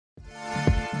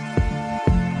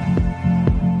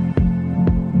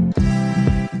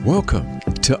Welcome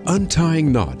to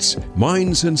Untying Knots,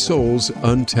 Minds and Souls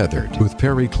Untethered with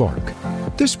Perry Clark.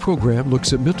 This program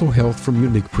looks at mental health from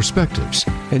unique perspectives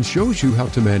and shows you how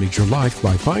to manage your life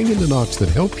by finding the knots that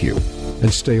help you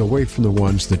and stay away from the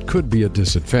ones that could be a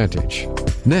disadvantage.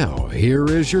 Now, here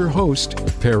is your host,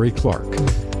 Perry Clark.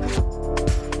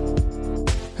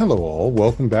 Hello all,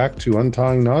 welcome back to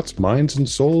Untying Knots, Minds and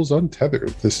Souls Untethered.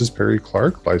 This is Perry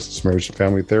Clark, licensed marriage and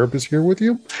family therapist here with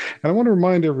you. And I want to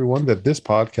remind everyone that this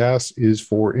podcast is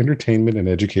for entertainment and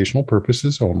educational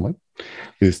purposes only.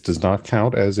 This does not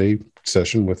count as a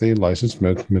session with a licensed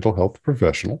mental health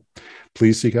professional.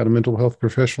 Please seek out a mental health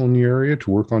professional in your area to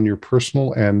work on your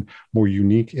personal and more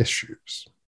unique issues.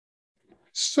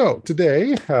 So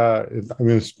today, I'm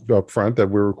going to up front that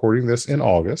we're recording this in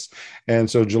August. And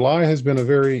so July has been a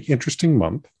very interesting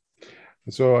month.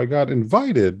 So I got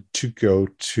invited to go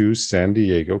to San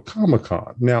Diego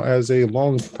Comic-Con. Now, as a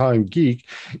longtime geek,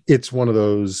 it's one of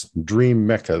those dream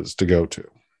meccas to go to.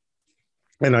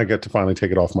 And I get to finally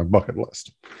take it off my bucket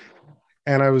list.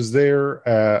 And I was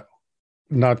there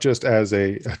not just as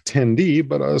a attendee,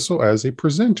 but also as a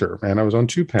presenter. And I was on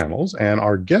two panels, and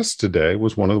our guest today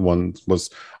was one of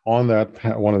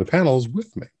the panels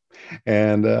with me.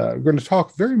 And we're going to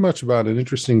talk very much about an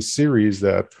interesting series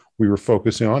that we were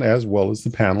focusing on, as well as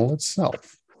the panel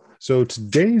itself. So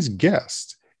today's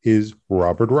guest is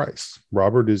Robert Rice.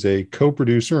 Robert is a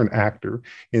co-producer and actor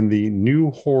in the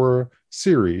new horror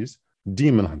series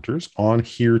Demon Hunters on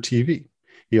Here TV.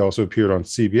 He also appeared on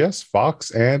CBS,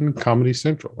 Fox, and Comedy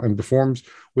Central, and performs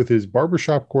with his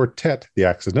barbershop quartet, The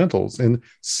Accidentals, in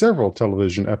several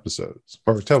television episodes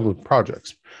or television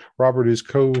projects. Robert is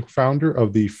co-founder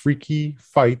of the Freaky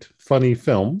Fight Funny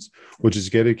Films, which is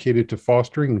dedicated to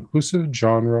fostering inclusive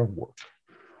genre work.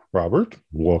 Robert,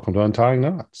 welcome to Untying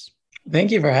Knots.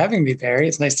 Thank you for having me, Perry.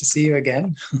 It's nice to see you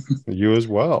again. You as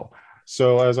well.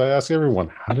 So, as I ask everyone,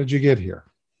 how did you get here?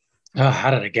 Oh,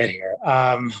 how did I get here?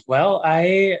 Well,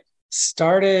 I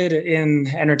started in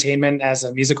entertainment as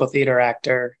a musical theater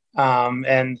actor.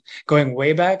 And going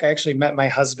way back, I actually met my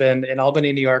husband in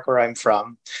Albany, New York, where I'm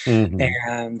from. Mm-hmm.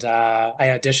 And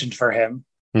I auditioned for him.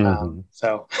 Mm-hmm.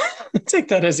 So take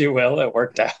that as you will. It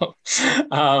worked out.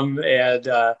 And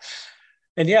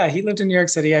yeah, he lived in New York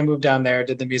City. I moved down there,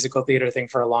 did the musical theater thing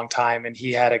for a long time. And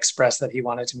he had expressed that he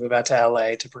wanted to move out to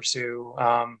LA to pursue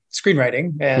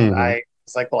screenwriting. And I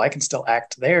was like, well, I can still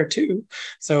act there too.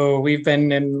 So we've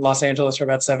been in Los Angeles for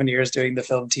about 7 years doing the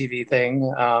film TV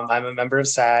thing. I'm a member of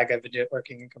SAG. I've been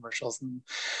working in commercials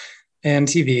and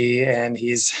TV, and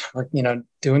he's,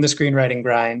 doing the screenwriting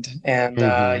grind.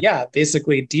 And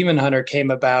basically Demon Hunter came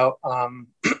about.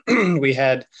 We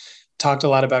had talked a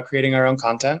lot about creating our own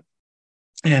content,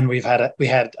 and we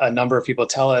had a number of people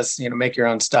tell us, make your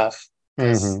own stuff.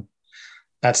 Mm-hmm.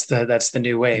 That's the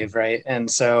new wave, right? And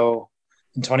so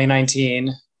in 2019,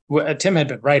 Tim had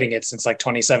been writing it since like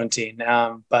 2017.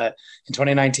 But in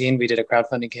 2019, we did a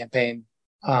crowdfunding campaign,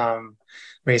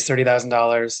 raised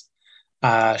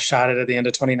 $30,000, shot it at the end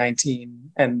of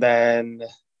 2019. And then,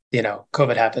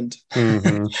 COVID happened.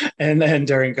 Mm-hmm. And then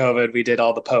during COVID, we did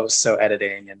all the posts, so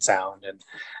editing and sound and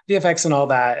VFX and all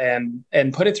that,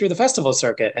 and put it through the festival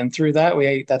circuit. And through that,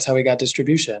 that's how we got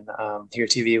distribution. Here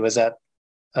TV was at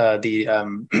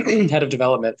the head of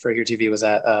development for Here TV was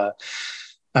at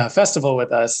festival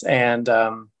with us, and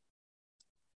of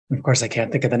course I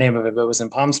can't think of the name of it, but it was in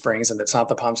Palm Springs, and it's not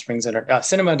the Palm Springs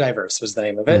Cinema Diverse was the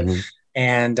name of it. Mm-hmm.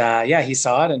 And he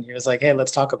saw it and he was like, hey,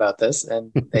 let's talk about this,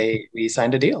 and we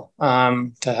signed a deal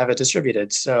to have it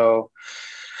distributed. So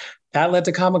that led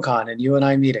to Comic-Con and you and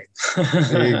I meeting.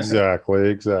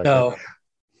 exactly So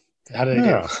how did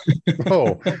I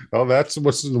do? Well, that's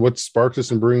what sparked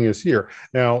us and bringing us here.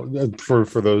 Now, for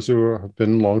those who have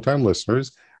been longtime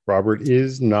listeners, Robert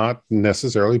is not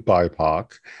necessarily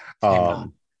BIPOC,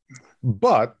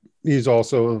 but he's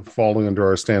also falling under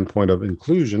our standpoint of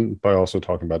inclusion by also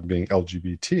talking about being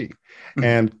LGBT. Mm-hmm.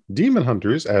 And Demon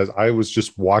Hunters, as I was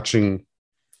just watching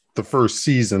the first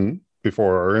season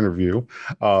before our interview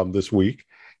this week,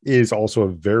 is also a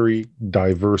very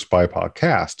diverse BIPOC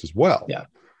cast as well. Yeah.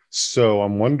 So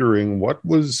I'm wondering what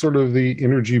was sort of the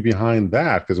energy behind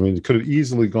that? Because, it could have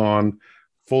easily gone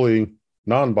fully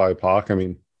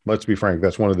non-BIPOC. Let's be frank,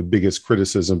 that's one of the biggest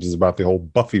criticisms is about the whole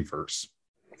Buffyverse.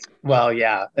 Well,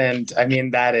 yeah. And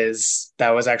that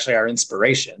was actually our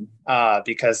inspiration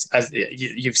because as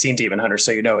you've seen Demon Hunter,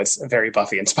 so it's very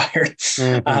Buffy inspired.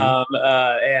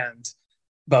 Mm-hmm.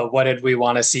 But what did we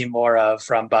want to see more of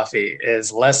from Buffy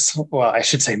is less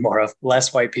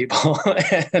white people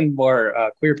and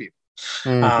more queer people.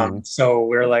 Mm-hmm. So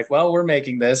we're like, well, we're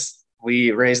making this.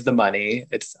 we raised the money.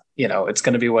 It's, it's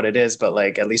going to be what it is, but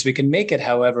like, at least we can make it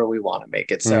however we want to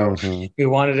make it. So we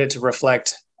wanted it to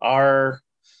reflect our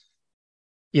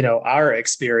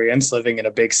experience living in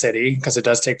a big city, because it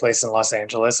does take place in Los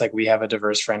Angeles. Like, we have a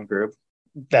diverse friend group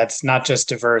that's not just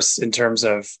diverse in terms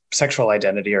of sexual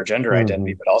identity or gender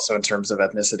identity, but also in terms of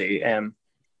ethnicity.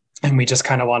 And we just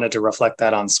kind of wanted to reflect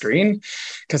that on screen,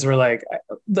 because we're like,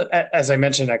 as I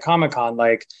mentioned at Comic-Con,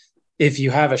 like, if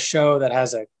you have a show that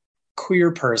has a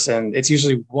queer person, it's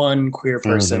usually one queer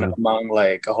person among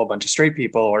like a whole bunch of straight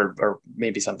people, or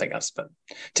maybe something else, but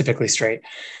typically straight.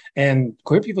 And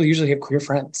queer people usually have queer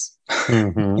friends.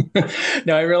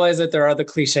 Now, I realize that there are the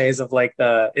cliches of like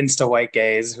the insta white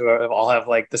gays who all have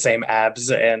like the same abs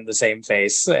and the same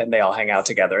face, and they all hang out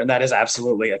together, and that is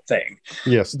absolutely a thing.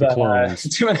 Yes, the clones.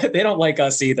 They don't like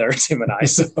us either, Tim and I.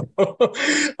 So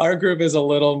our group is a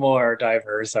little more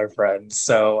diverse, our friends.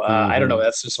 So I don't know.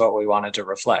 That's just what we wanted to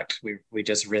reflect. We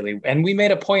just really, and we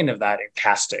made a point of that in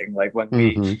casting. Like, when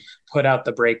we put out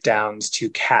the breakdowns to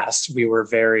cast, we were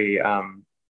very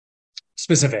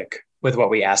specific with what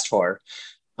we asked for,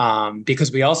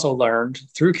 because we also learned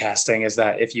through casting is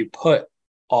that if you put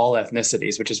all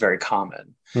ethnicities, which is very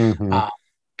common,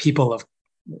 people of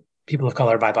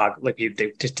color, BIPOC, like,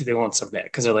 they won't submit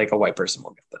because they're like, a white person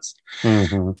will get this.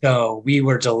 So we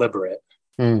were deliberate,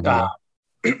 and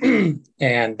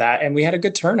we had a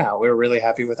good turnout. We were really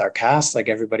happy with our cast. Like,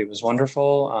 everybody was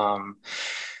wonderful,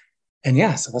 and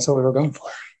yeah, so that's what we were going for.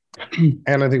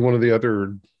 And I think one of the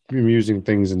other amusing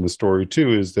things in the story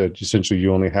too is that essentially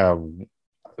you only have,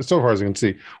 so far as I can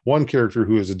see, one character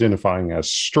who is identifying as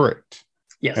straight.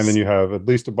 Yes. And then you have at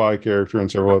least a bi character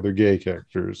and several other gay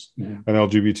characters, and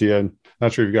LGBT. I'm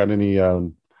not sure if you've got any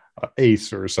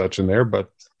ace or such in there,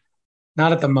 but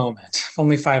not at the moment.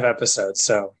 Only 5 episodes,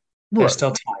 so there's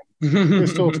still time.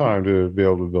 There's still time to be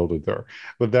able to build it there.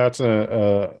 But that's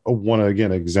a one,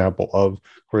 again, example of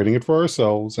creating it for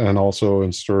ourselves and also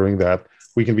ensuring that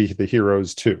we can be the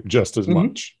heroes too, just as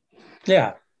much.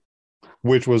 Yeah.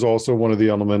 Which was also one of the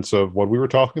elements of what we were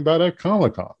talking about at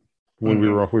Comic-Con when we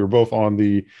were both on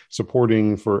the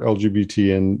supporting for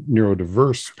LGBT and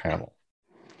neurodiverse panel.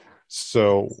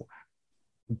 So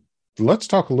let's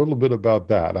talk a little bit about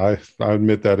that. I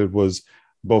admit that it was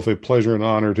both a pleasure and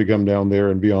honor to come down there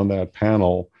and be on that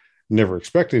panel, never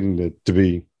expecting it to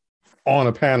be on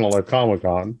a panel at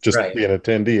Comic-Con, just be an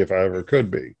attendee if I ever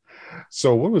could be.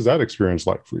 So what was that experience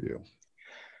like for you?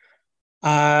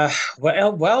 So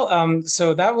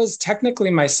that was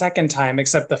technically my second time,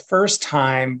 except the first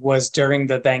time was during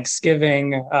the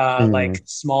Thanksgiving, like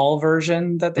small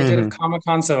version that they did of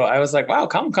Comic-Con. So I was like, wow,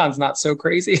 Comic-Con's not so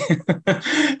crazy.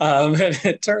 And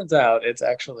it turns out it's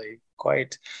actually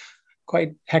quite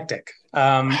hectic.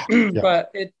 But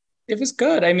it was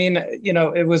good. I mean,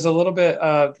 it was a little bit,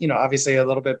 obviously a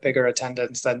little bit bigger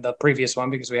attendance than the previous one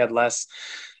because we had less.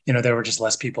 There were just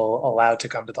less people allowed to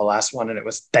come to the last one, and it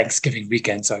was Thanksgiving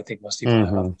weekend. So I think most people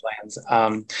have other plans.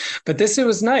 But it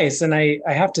was nice. And I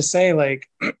have to say, like,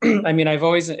 I mean, I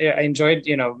enjoyed,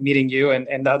 meeting you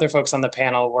and the other folks on the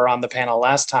panel were on the panel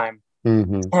last time,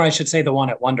 or I should say the one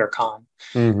at WonderCon.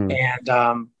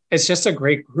 And it's just a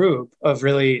great group of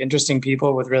really interesting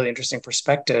people with really interesting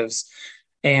perspectives.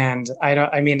 And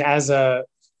as a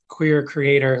queer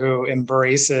creator who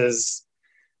embraces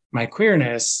my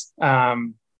queerness,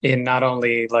 in not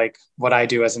only like what I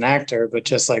do as an actor, but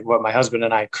just like what my husband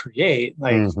and I create,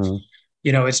 like,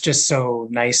 it's just so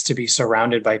nice to be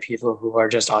surrounded by people who are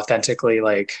just authentically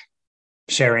like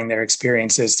sharing their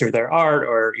experiences through their art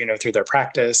or, through their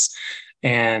practice.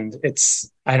 And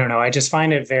I don't know, I just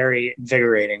find it very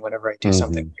invigorating whenever I do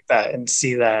something like that and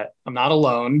see that I'm not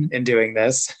alone in doing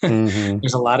this.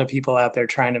 There's a lot of people out there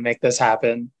trying to make this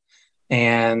happen.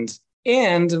 And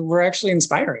we're actually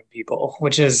inspiring people,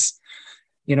 which is,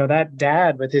 that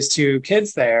dad with his 2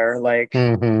 kids there, like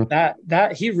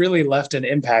that he really left an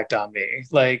impact on me.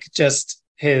 Like just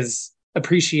his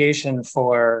appreciation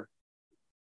for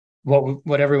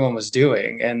what everyone was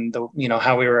doing and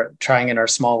how we were trying in our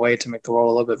small way to make the world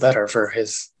a little bit better for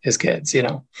his kids,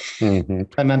 I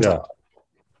meant that.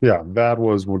 Yeah, that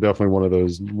was definitely one of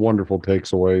those wonderful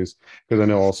takeaways, because I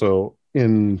know also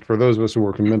for those of us who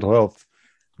work in mental health,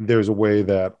 there's a way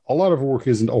that a lot of work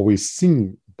isn't always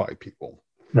seen by people.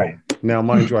 Right. Now,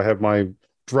 mind you, I have my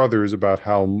druthers about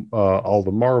how all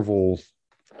the Marvel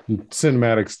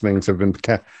cinematics things have been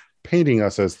painting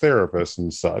us as therapists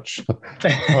and such.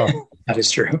 That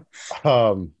is true.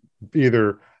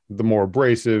 Either the more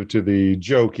abrasive to the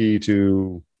jokey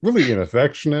to really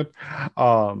inaffectionate.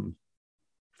 But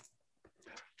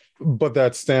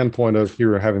that standpoint of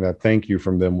having that thank you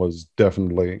from them was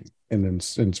definitely an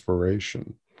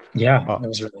inspiration. Yeah, it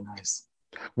was really nice.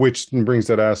 Which brings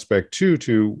that aspect too,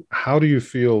 to how do you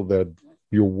feel that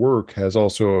your work has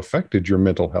also affected your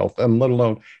mental health, and let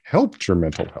alone helped your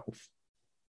mental health?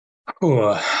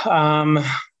 Ooh, I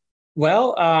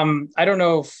don't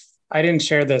know if I didn't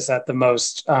share this at the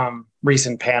most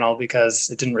recent panel because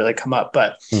it didn't really come up,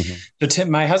 but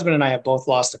my husband and I have both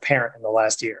lost a parent in the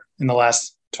last year, in the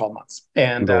last 12 months.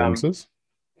 And Condolences.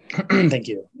 thank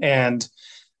you. And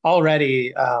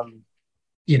already,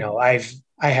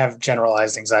 I have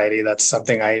generalized anxiety. That's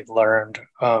something I learned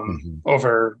a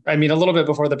little bit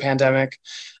before the pandemic,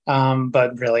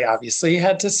 but really obviously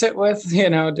had to sit with,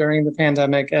 during the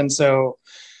pandemic. And so,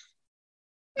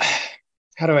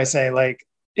 how do I say, like,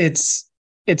 it's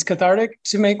cathartic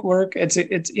to make work. It's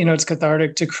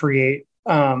cathartic to create.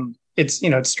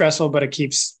 It's stressful, but it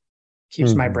keeps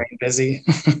my brain busy.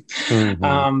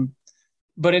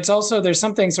 But it's also, there's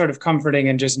something sort of comforting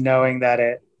in just knowing that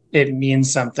it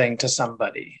means something to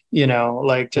somebody,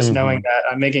 like just knowing that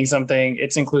I'm making something,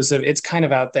 it's inclusive, it's kind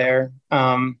of out there,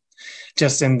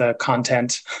 just in the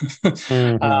content.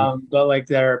 But like,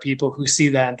 there are people who see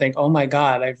that and think, oh my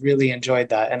God, I really enjoyed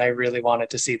that. And I really wanted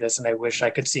to see this. And I wish I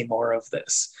could see more of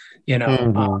this,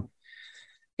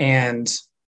 and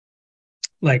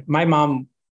like, my mom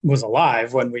was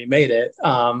alive when we made it,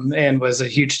 and was a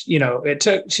huge, she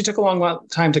took a long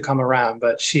time to come around,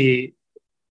 but she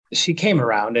came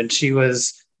around, and she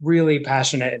was really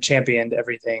passionate and championed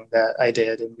everything that I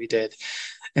did and we did.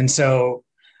 And so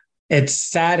it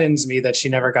saddens me that she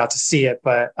never got to see it,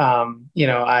 but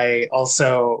I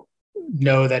also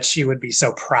know that she would be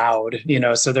so proud,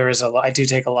 so there is I do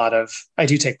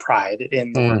take pride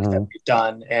in the work that we've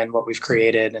done and what we've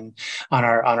created, and on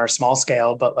our small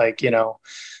scale, but like,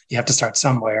 you have to start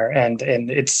somewhere. And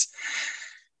it's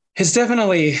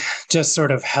definitely just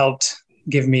sort of helped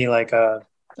give me like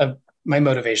my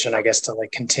motivation, I guess, to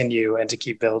like continue and to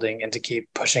keep building and to keep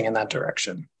pushing in that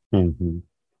direction.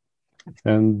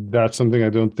 And that's something I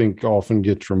don't think often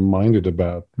gets reminded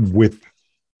about with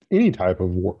any type of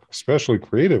work, especially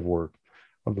creative work,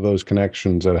 of those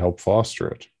connections that help foster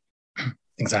it.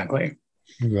 Exactly.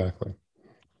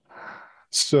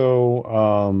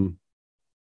 So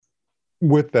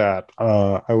with that,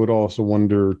 I would also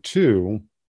wonder too,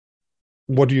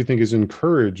 what do you think is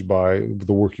encouraged by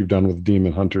the work you've done with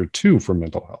Demon Hunter 2 for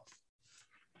mental health?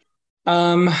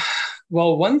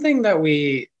 Well, one thing that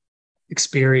we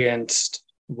experienced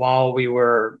while we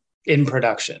were in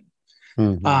production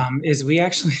is we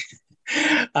actually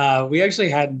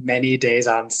had many days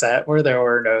on set where there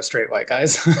were no straight white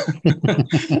guys.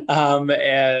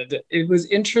 And it was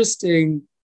interesting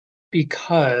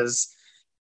because,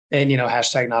 and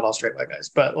hashtag not all straight white guys,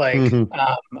 but like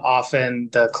often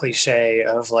the cliche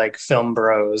of like film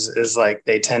bros is like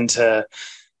there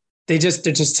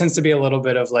just tends to be a little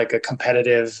bit of like a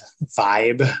competitive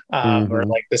vibe, or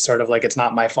like this sort of like, it's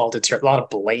not my fault, it's a lot of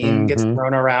blame gets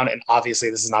thrown around, and obviously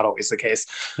this is not always the case.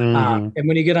 And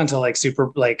when you get onto like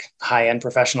super like high-end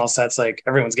professional sets, like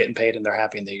everyone's getting paid and they're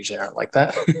happy, and they usually aren't like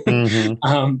that.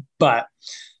 But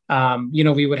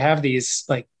we would have these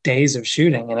like days of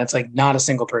shooting, and it's like not a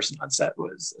single person on set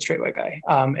was a straight white guy.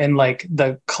 And like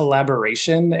the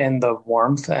collaboration and the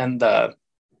warmth and the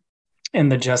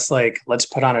just like, let's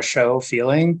put on a show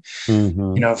feeling,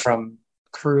 from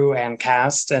crew and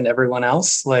cast and everyone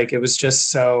else. Like, it was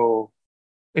so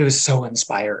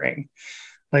inspiring.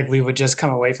 Like, we would just come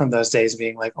away from those days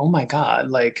being like, oh my God,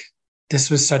 like this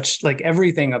was such, like,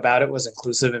 everything about it was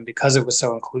inclusive. And because it was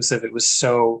so inclusive, it was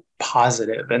so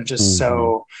positive and just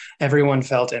so everyone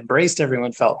felt embraced,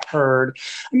 everyone felt heard.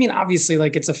 I mean, obviously,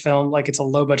 like, it's a film, like it's a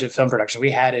low budget film production. We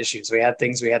had issues, we had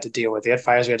things we had to deal with, we had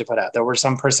fires we had to put out. There were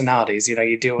some personalities,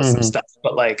 you deal with some stuff,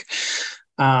 but like,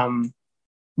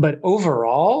 but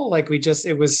overall, like,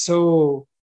 it was so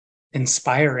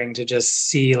inspiring to just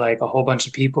see like a whole bunch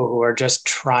of people who are just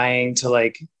trying to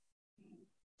like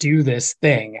do this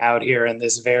thing out here in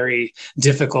this very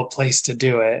difficult place to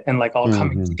do it, and like all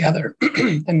coming together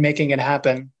and making it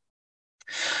happen.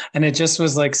 And it just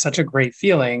was like such a great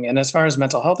feeling. And as far as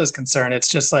mental health is concerned, it's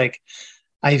just like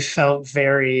I felt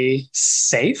very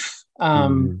safe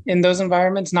in those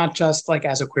environments, not just like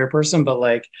as a queer person, but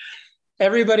like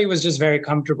everybody was just very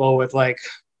comfortable with like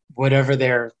whatever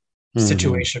their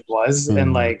situation was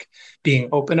and like being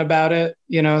open about it,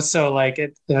 so like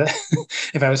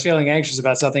if I was feeling anxious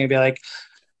about something, I'd be like,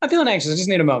 I'm feeling anxious, I just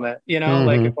need a moment,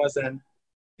 like it wasn't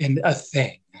a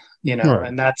thing, right.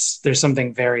 And there's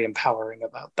something very empowering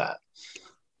about that.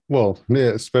 Well, yeah,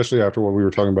 especially after what we were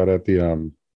talking about at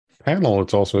the panel,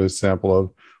 it's also a sample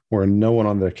of where no one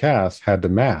on the cast had to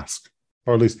mask.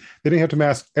 or at least they didn't have to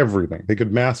mask everything. They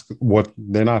could mask what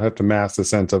they not have to mask the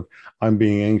sense of I'm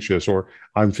being anxious, or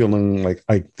I'm feeling like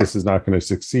this is not going to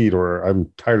succeed, or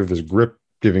I'm tired of this grip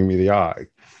giving me the eye.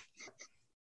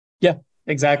 Yeah,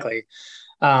 exactly.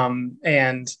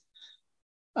 And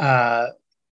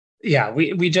yeah,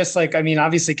 we just like, I mean,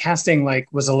 obviously casting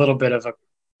like was a little bit of a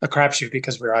crapshoot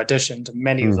because we were auditioned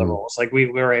many of the roles. Like we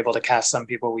were able to cast some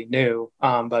people we knew,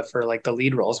 but for like the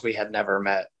lead roles, we had never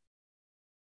met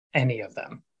any of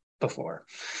them before.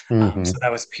 So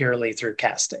that was purely through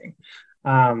casting.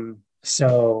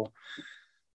 So,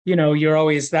 you know,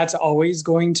 that's always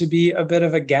going to be a bit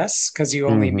of a guess because you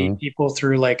only meet people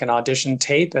through like an audition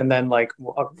tape and then like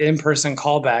an in-person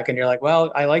callback. And you're like,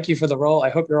 well, I like you for the role. I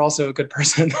hope you're also a good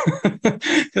person.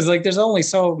 Because like there's only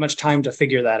so much time to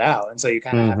figure that out. And so you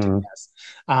kind of have to guess.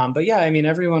 But yeah, I mean,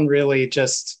 everyone really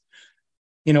just,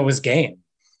 you know, was game.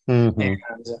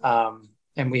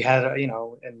 And we had, you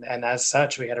know, and as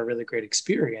such, we had a really great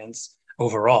experience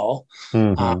overall.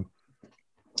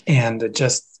 And it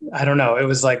just, I don't know, it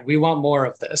was like, we want more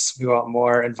of this. We want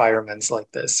more environments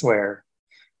like this where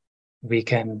we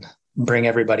can bring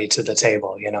everybody to the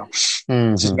table, you know,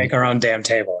 just make our own damn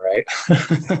table, right?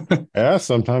 Yeah,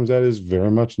 sometimes that is very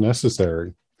much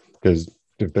necessary, because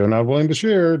if they're not willing to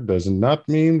share, does not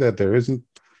mean that there isn't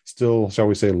still, shall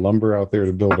we say, lumber out there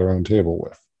to build our own table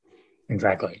with.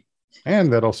 Exactly.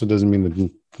 And that also doesn't mean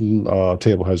the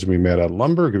table has to be made out of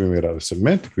lumber. It can be made out of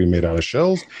cement. It can be made out of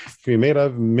shells. It can be made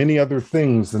out of many other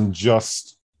things than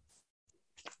just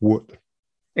wood.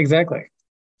 Exactly.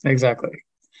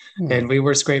 And we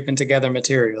were scraping together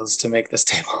materials to make this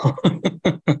table.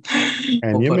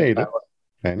 And you made it.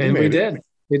 And we did.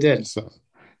 We did. So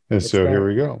here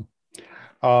we go.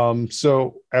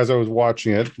 So as I was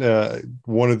watching it,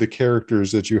 one of the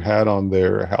characters that you had on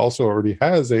there also already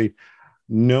has a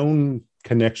known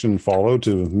connection follow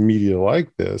to media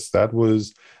like this. That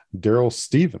was Daryl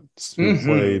Stevens, who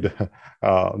played,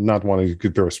 not wanting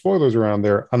to throw spoilers around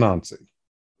there, Anansi.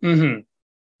 So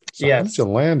yes. How did you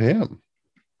land him?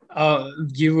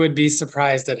 You would be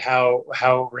surprised at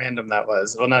how random that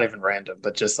was. Well, not even random,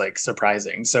 but just like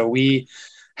surprising. So we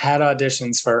had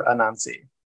auditions for Anansi.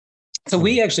 So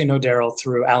we actually know Daryl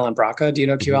through Alan Braca. Do you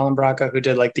know Q Alan Braca, who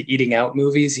did like the Eating Out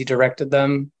movies? He directed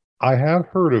them. I have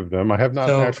heard of them. I have not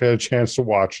actually had a chance to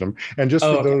watch them. And just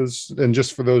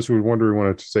for those who are wondering,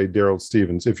 wanted to say Daryl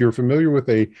Stevens. If you're familiar with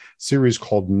a series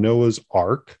called Noah's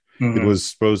Ark, it was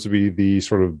supposed to be the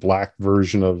sort of black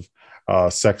version of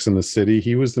Sex and the City.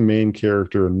 He was the main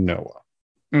character, Noah.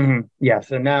 Yeah.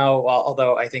 So now,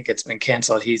 although I think it's been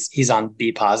canceled, he's on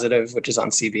Be Positive, which is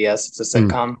on CBS. It's a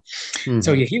sitcom.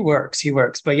 So yeah, he works.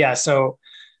 But yeah, so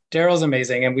Daryl's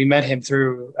amazing, and we met him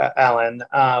through Alan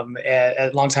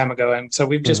a long time ago, and so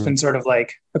we've just been sort of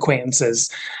like acquaintances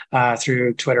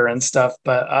through Twitter and stuff.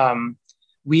 But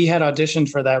we had auditioned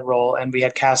for that role, and we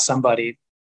had cast somebody,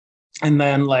 and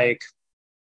then like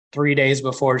 3 days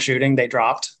before shooting, they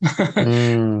dropped just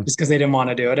because they didn't want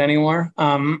to do it anymore.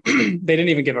 They didn't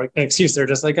even give an excuse. They're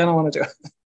just like, I don't want to do it.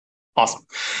 Awesome.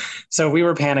 So we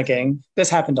were panicking. This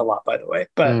happened a lot, by the way,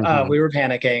 but we were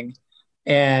panicking.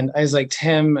 And I was like,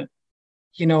 Tim,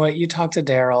 you know what? You talk to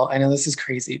Daryl. I know this is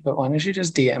crazy, but why don't you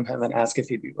just DM him and ask if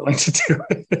he'd be willing to do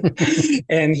it?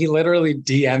 And he literally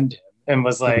DM'd him and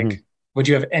was like, would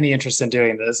you have any interest in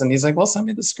doing this? And he's like, well, send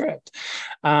me the script.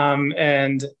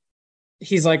 And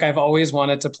he's like, I've always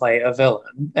wanted to play a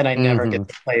villain, and I never get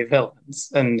to play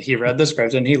villains. And he read the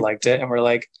script and he liked it. And we're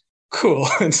like, cool.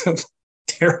 And so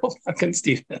Daryl fucking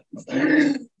Stevens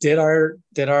did our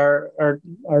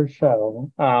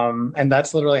show, and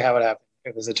that's literally how it happened.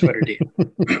 It was a Twitter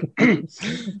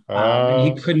DM. And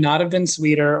he could not have been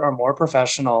sweeter or more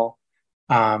professional,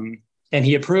 and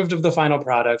he approved of the final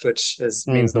product, which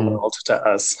means the world to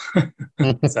us.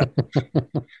 So,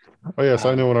 oh yes,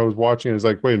 I know. When I was watching, it's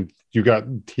like, wait, you got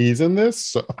teas in this?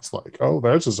 So it's like, oh,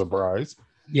 that's a surprise.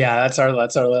 Yeah,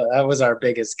 that was our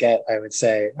biggest get, I would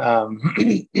say.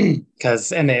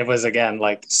 Because and it was, again,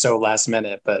 like so last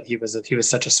minute, but he was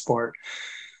such a sport.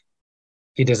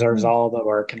 He deserves all the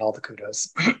work and all the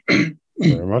kudos.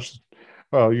 Very much.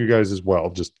 Well, you guys as well,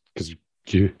 just because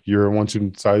you're the ones who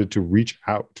decided to reach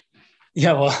out.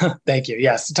 Yeah, well, thank you.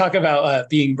 Yes, talk about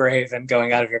being brave and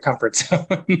going out of your comfort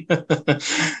zone.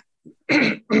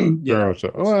 Yeah.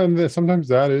 Well, and sometimes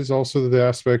that is also the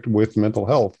aspect with mental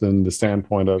health, and the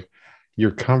standpoint of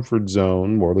your comfort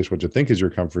zone, or at least what you think is your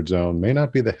comfort zone, may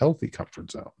not be the healthy comfort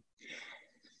zone.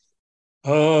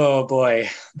 Oh boy,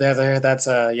 that's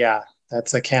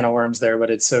a can of worms there, but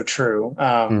it's so true.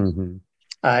 I'm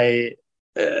trying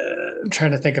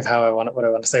to think of what I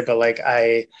want to say, but like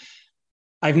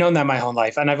I've known that my whole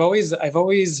life, and I've always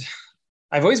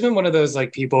I've always been one of those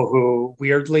like people who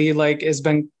weirdly like has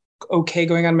been okay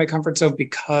going on my comfort zone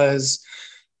because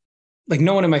like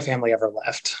no one in my family ever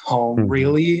left home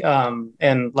really. And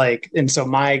so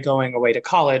my going away to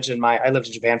college and I lived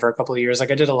in Japan for a couple of years.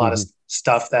 Like I did a lot of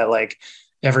stuff that like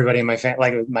everybody in my family,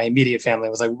 like my immediate family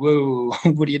was like, whoa,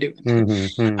 what are you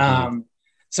doing?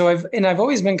 So I've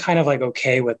always been kind of like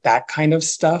okay with that kind of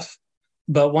stuff.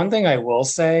 But one thing I will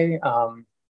say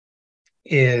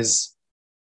is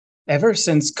ever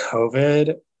since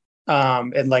COVID,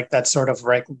 and like that sort of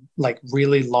like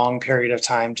really long period of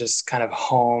time, just kind of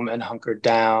home and hunkered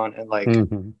down and like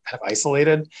kind of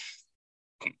isolated,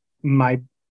 my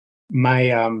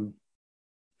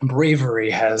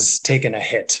bravery has taken a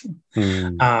hit.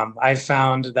 I've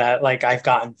found that like I've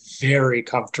gotten very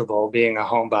comfortable being a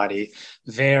homebody,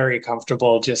 very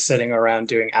comfortable just sitting around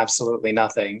doing absolutely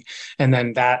nothing. And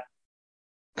then that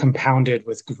compounded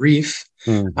with grief,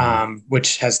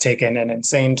 which has taken an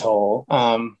insane toll,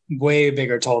 way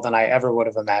bigger toll than I ever would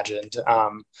have imagined.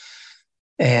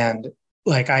 And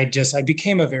like I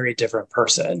became a very different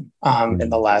person in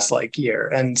the last like year.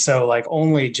 And so like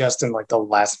only just in like the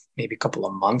last maybe couple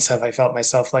of months have I felt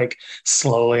myself like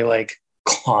slowly like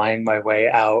clawing my way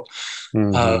out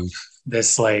of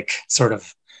this like sort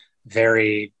of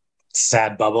very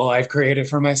sad bubble I've created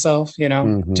for myself, you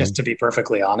know, just to be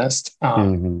perfectly honest.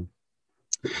 So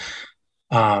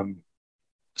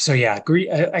yeah,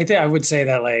 I think I would say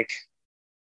that like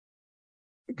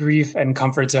grief and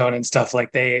comfort zone and stuff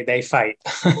like they fight.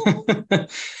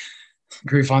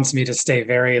 Grief wants me to stay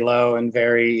very low and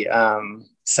very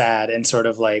sad and sort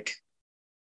of like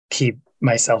keep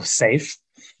myself safe.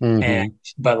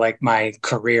 But like my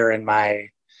career and my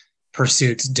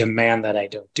pursuits demand that I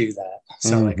don't do that.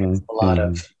 So like it's a lot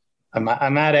of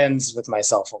I'm at ends with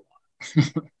myself a lot.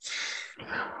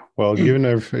 Well, given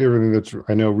everything that's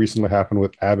I know recently happened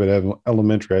with Abbott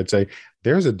Elementary, I'd say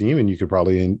there's a demon you could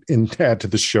probably add to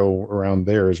the show around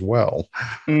there as well.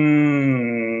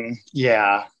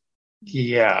 Yeah.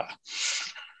 Yeah.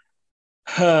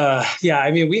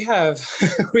 I mean, we have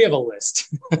a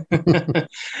list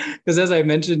because as I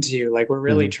mentioned to you, like we're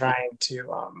really trying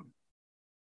to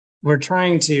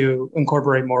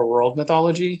incorporate more world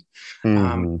mythology.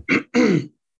 My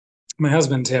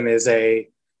husband Tim is an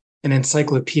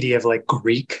encyclopedia of like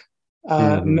Greek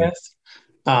myth.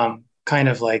 Kind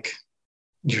of like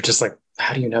you're just like,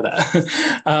 how do you know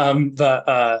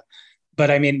that? But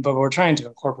I mean, but we're trying to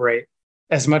incorporate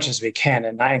as much as we can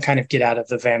and kind of get out of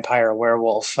the vampire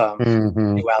werewolf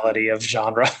duality of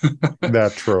genre.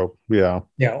 That trope, yeah,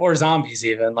 or zombies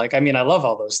even. Like, I mean, I love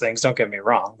all those things. Don't get me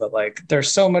wrong, but like, there's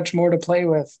so much more to play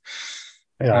with.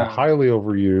 Yeah, highly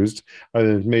overused.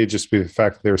 It may just be the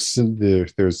fact that there's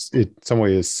it some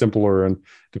way is simpler, and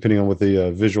depending on what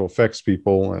the visual effects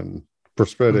people and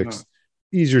prosthetics,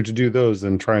 easier to do those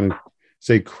than trying to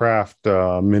say craft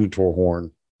Minotaur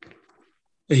horn.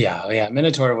 Yeah,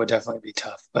 Minotaur would definitely be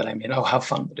tough, but I mean, how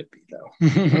fun would it be though?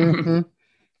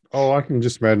 Oh, I can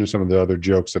just imagine some of the other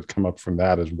jokes that come up from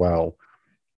that as well.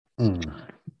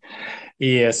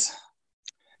 Yes.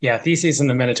 Yeah, Theseus and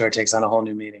the Minotaur takes on a whole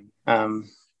new meaning when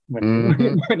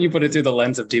you put it through the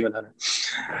lens of Demon Hunter.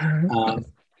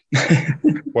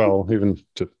 Well, even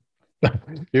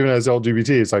as LGBT,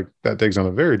 it's like that takes on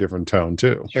a very different tone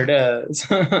too. Sure does.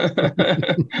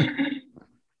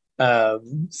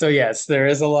 So yes, there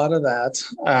is a lot of that.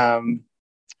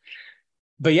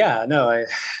 But yeah, no,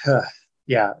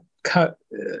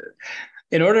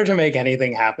 in order to make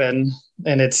anything happen,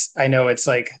 and I know it's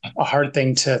like a hard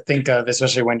thing to think of,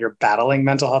 especially when you're battling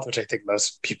mental health, which I think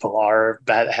most people are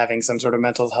having some sort of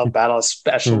mental health battle,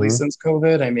 especially since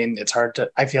COVID. I mean, it's hard to,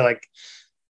 I feel like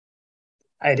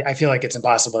it's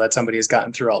impossible that somebody has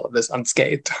gotten through all of this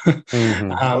unscathed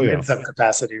in some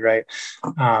capacity. Right.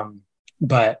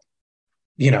 But,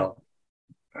 you know,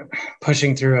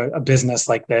 pushing through a business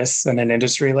like this and an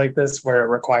industry like this, where it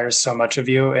requires so much of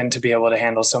you, and to be able to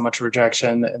handle so much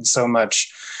rejection and so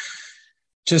much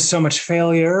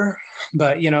failure,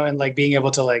 but, you know, and like being able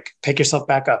to like pick yourself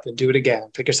back up and do it again,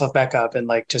 pick yourself back up and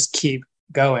like, just keep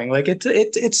going. Like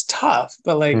it's tough,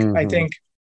 but like, I think,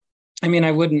 I mean,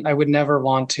 I would never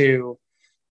want to,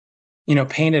 you know,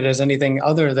 paint it as anything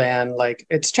other than like,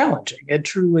 it's challenging. It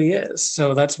truly is.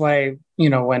 So that's why, you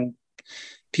know, when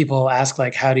people ask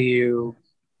like, how do you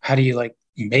like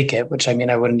make it, which I mean,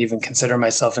 I wouldn't even consider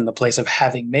myself in the place of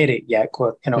having made it yet,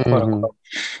 quote unquote.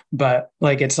 But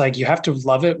like, it's like, you have to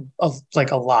love it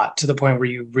like a lot, to the point where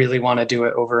you really want to do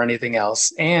it over anything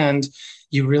else. And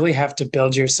you really have to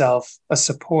build yourself a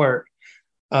support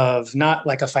of, not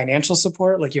like a financial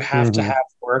support. Like you have to have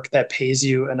work that pays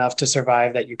you enough to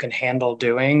survive, that you can handle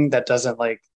doing, that doesn't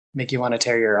like make you want to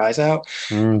tear your eyes out.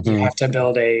 Mm-hmm. You have to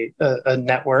build a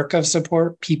network of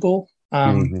support people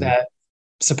that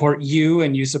support you,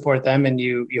 and you support them, and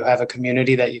you have a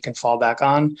community that you can fall back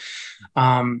on.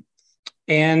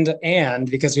 And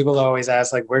because people always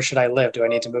ask, like, where should I live? Do I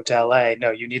need to move to LA?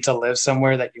 No, you need to live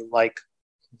somewhere that you like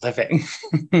living.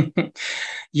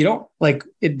 You don't, like,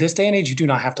 in this day and age, you do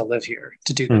not have to live here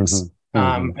to do this.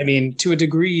 I mean, to a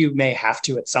degree, you may have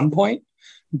to at some point,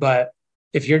 but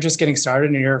if you're just getting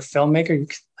started and you're a filmmaker, you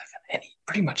can live in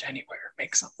pretty much anywhere,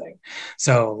 make something.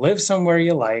 So live somewhere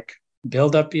you like,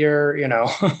 build up your,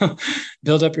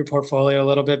 build up your portfolio a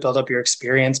little bit, build up your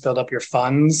experience, build up your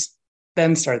funds,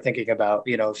 then start thinking about,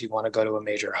 if you want to go to a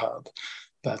major hub.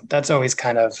 But that's always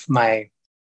kind of my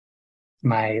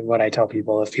what I tell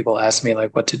people if people ask me,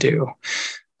 like, what to do.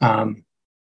 And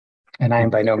I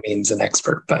am by no means an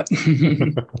expert, but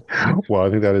well, I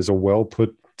think that is a well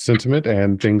put sentiment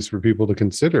and things for people to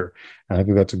consider. And I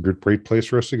think that's a great place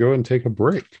for us to go and take a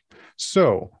break.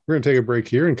 So we're going to take a break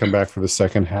here and come back for the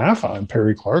second half. I'm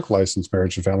Perry Clark, licensed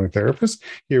marriage and family therapist,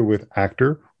 here with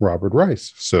actor Robert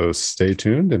Rice. So stay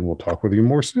tuned and we'll talk with you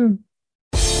more soon.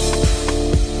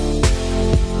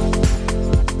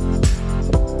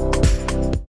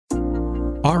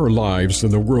 Our lives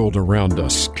and the world around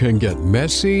us can get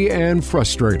messy and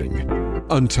frustrating.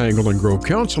 Untangle and Grow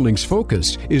Counseling's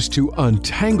focus is to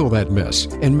untangle that mess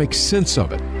and make sense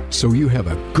of it so you have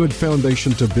a good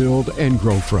foundation to build and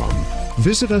grow from.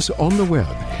 Visit us on the web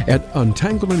at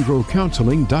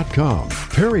untangleandgrowcounseling.com.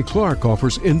 Perry Clark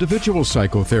offers individual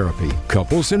psychotherapy,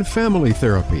 couples and family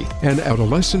therapy, and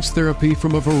adolescence therapy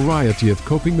from a variety of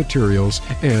coping materials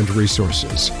and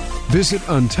resources. Visit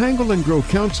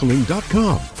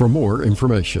untangleandgrowcounseling.com for more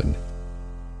information.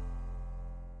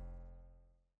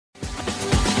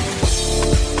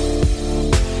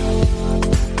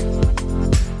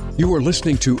 You are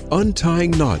listening to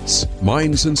Untying Knots,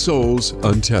 Minds and Souls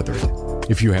Untethered.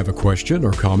 If you have a question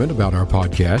or comment about our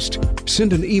podcast,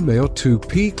 send an email to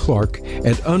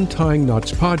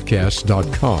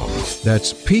pclark@untyingknotspodcast.com.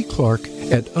 That's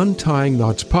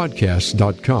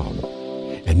pclark@untyingknotspodcast.com.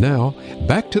 And now,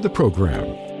 back to the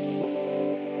program.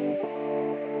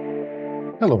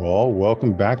 Hello all,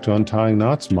 welcome back to Untying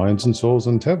Knots, Minds and Souls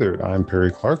Untethered. I'm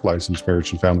Perry Clark, licensed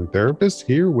marriage and family therapist,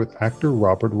 here with actor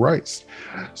Robert Rice.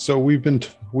 So we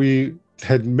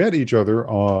had met each other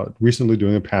recently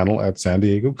doing a panel at San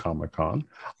Diego Comic-Con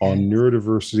on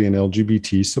neurodiversity and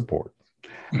LGBT support.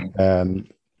 And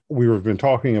we've been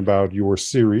talking about your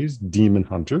series, Demon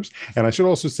Hunters. And I should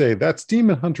also say that's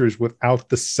Demon Hunters without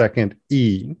the second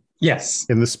E. Yes.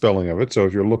 In the spelling of it. So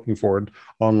if you're looking for it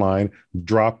online,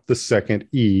 drop the second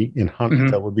E in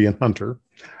hunt. That would be in Hunter.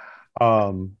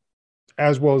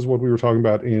 As well as what we were talking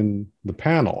about in the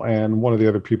panel. And one of the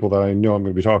other people that I know I'm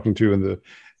going to be talking to in the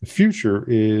future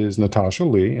is Natasha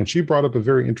Lee. And she brought up a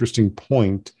very interesting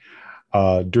point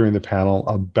during the panel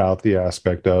about the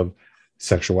aspect of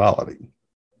sexuality.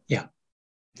 Yeah.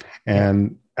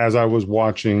 And as I was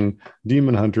watching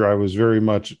Demon Hunter, I was very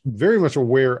much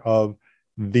aware of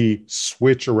the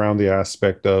switch around the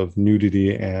aspect of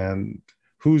nudity and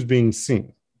who's being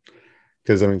seen.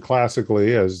 Because, I mean,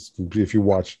 classically, as if you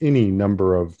watch any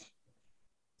number of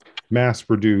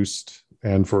mass-produced,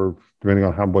 and for depending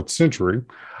on what century,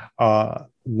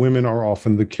 women are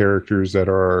often the characters that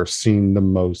are seen the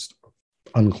most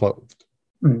unclothed.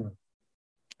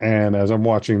 And as I'm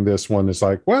watching this one, it's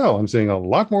like, well, I'm seeing a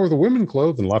lot more of the women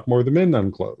clothed and a lot more of the men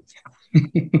unclothed.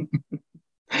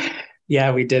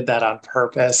 Yeah, we did that on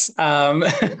purpose. I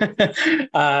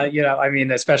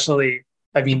mean, especially,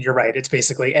 I mean, you're right. It's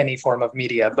basically any form of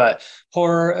media, but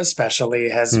horror especially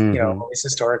has, always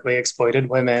historically exploited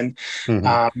women.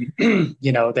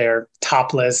 They're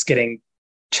topless, getting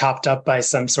chopped up by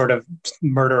some sort of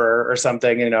murderer or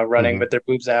something, running with their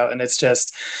boobs out. And it's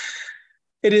just,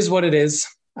 it is what it is.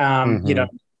 Running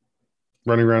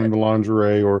around in the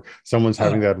lingerie, or someone's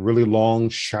having that really long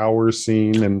shower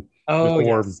scene, and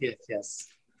yes.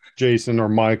 Jason or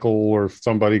Michael or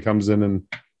somebody comes in and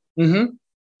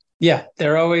yeah,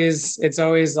 it's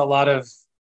always a lot of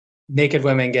naked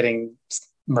women getting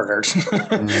murdered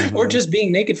or just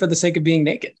being naked for the sake of being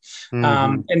naked.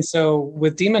 And so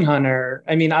with Demon Hunter,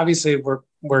 I mean, obviously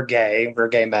we're gay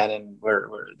men, and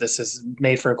this is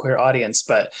made for a queer audience,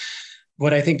 but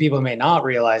what I think people may not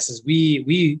realize is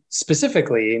we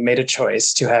specifically made a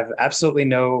choice to have absolutely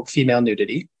no female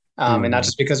nudity. And not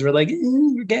just because we're like,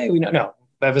 we're gay. We know, no,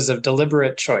 that was a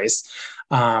deliberate choice.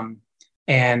 And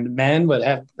men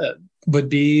would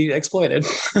be exploited.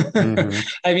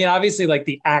 I mean, obviously, like,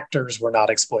 the actors were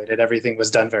not exploited. Everything was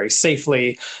done very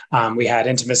safely. We had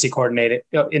intimacy coordination,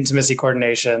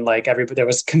 like there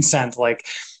was consent. Like,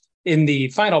 in the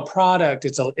final product,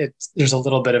 there's a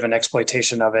little bit of an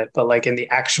exploitation of it, but like in the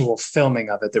actual filming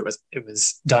of it, it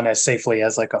was done as safely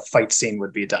as like a fight scene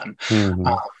would be done.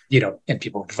 You know, and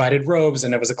people provided robes,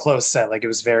 and it was a closed set. Like it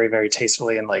was very, very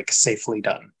tastefully and like safely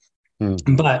done.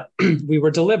 But we were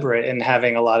deliberate in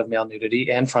having a lot of male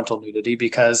nudity and frontal nudity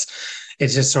because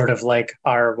it's just sort of like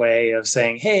our way of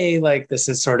saying, hey, like this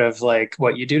is sort of like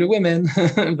what you do to women,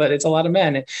 but it's a lot of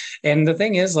men. And the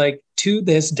thing is, like, to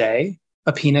this day,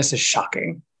 a penis is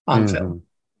shocking on film.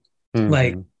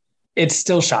 Like, it's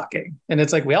still shocking. And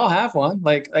it's like, we all have one.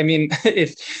 Like, I mean,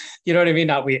 if you know what I mean,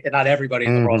 not everybody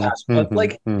in the world has one, but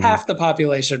like half the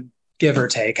population, give or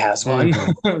take, has one,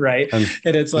 right?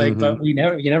 And it's like, but you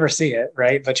never see it,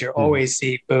 right? But you always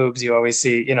see boobs, you always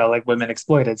see, you know, like women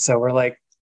exploited. So we're like,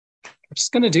 we're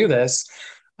just going to do this.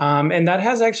 And that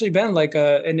has actually been like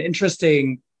an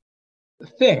interesting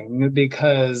thing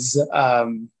because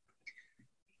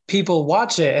people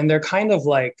watch it and they're kind of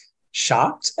like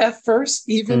shocked at first.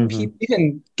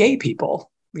 Even gay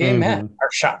people, gay men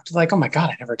are shocked. Like, oh my God,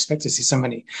 I never expected to see so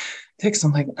many dicks.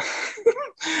 I'm like,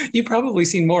 you've probably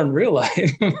seen more in real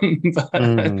life. But,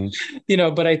 you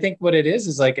know, but I think what it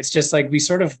is like, it's just like we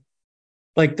sort of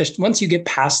like this, once you get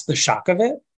past the shock of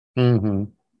it,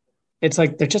 it's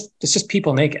like it's just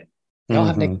people naked. They all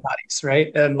have naked bodies,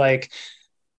 right? And like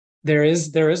there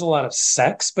is a lot of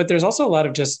sex, but there's also a lot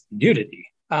of just nudity.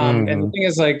 And the thing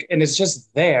is like, and it's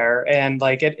just there, and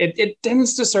like it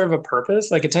tends to serve a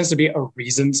purpose. Like it tends to be a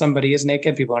reason somebody is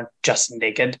naked. People aren't just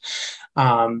naked.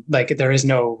 Like there is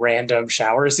no random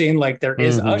shower scene. Like there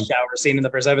is a shower scene in the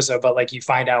first episode, but like you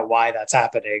find out why that's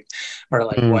happening, or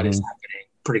like what is happening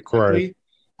pretty quickly.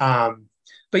 Right.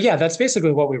 But yeah, that's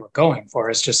basically what we were going for.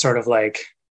 Is just sort of like,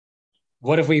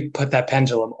 what if we put that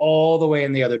pendulum all the way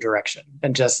in the other direction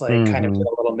and just like kind of did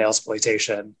a little male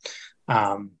exploitation.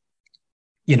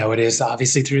 You know, it is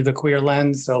obviously through the queer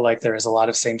lens. So like there is a lot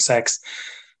of same-sex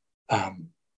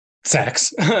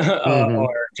sex or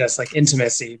just like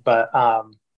intimacy, but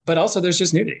also there's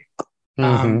just nudity.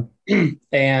 And,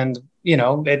 you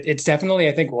know, it's definitely,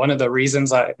 I think, one of the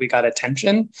reasons we got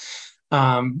attention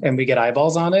and we get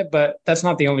eyeballs on it, but that's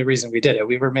not the only reason we did it.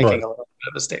 We were making a little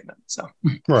bit of a statement. So,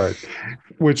 right.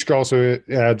 Which also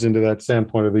adds into that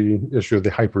standpoint of the issue of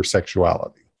the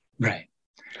hypersexuality. Right.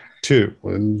 Too.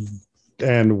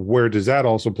 And where does that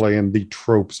also play in the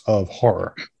tropes of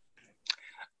horror?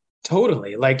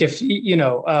 Totally. Like if, you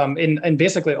know, in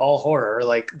basically all horror,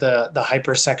 like the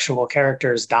hypersexual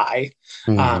characters die.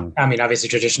 I mean, obviously,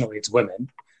 traditionally it's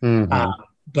women,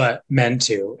 but men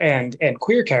too. And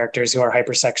queer characters who are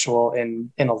hypersexual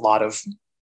in a lot of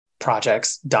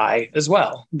projects die as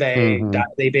well. They die.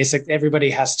 They basically,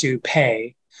 everybody has to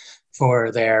pay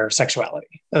for their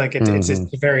sexuality. Like it's a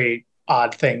very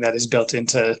odd thing that is built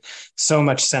into so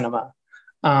much cinema.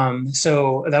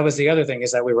 So that was the other thing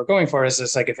is that we were going for is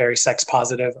just like a very sex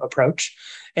positive approach.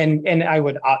 And I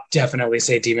would definitely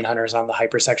say Demon Hunter is on the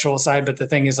hypersexual side. But the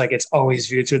thing is like, it's always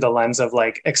viewed through the lens of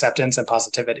like acceptance and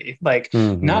positivity. Like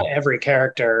not every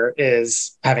character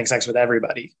is having sex with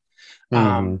everybody.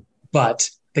 But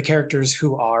the characters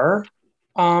who are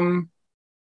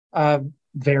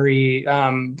very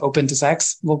open to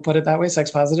sex, we'll put it that way, sex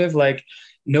positive, like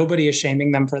nobody is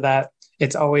shaming them for that.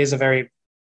 It's always a very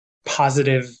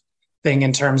positive thing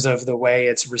in terms of the way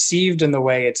it's received and the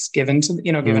way it's given to,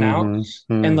 you know, given out.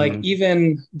 And like,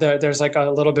 even there's like a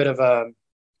little bit of a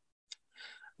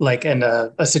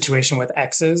situation with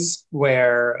exes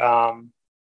where,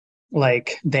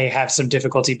 like they have some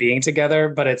difficulty being together,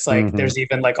 but it's like, there's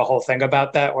even like a whole thing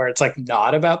about that where it's like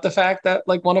not about the fact that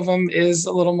like one of them is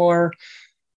a little more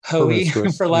hoey,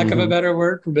 for lack of a better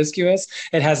word, promiscuous.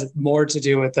 It has more to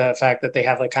do with the fact that they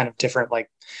have like kind of different like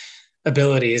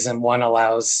abilities, and one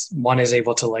is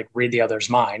able to like read the other's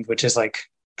mind, which is like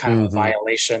kind of a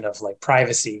violation of like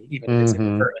privacy, even if it's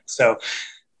inadvertent. So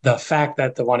the fact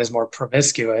that the one is more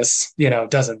promiscuous, you know,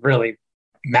 doesn't really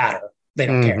matter. They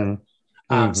don't care.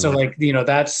 So like, you know,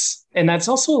 that's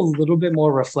also a little bit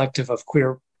more reflective of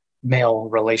queer male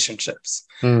relationships.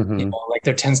 You know, like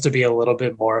there tends to be a little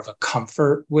bit more of a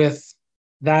comfort with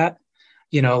that.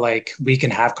 You know, like we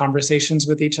can have conversations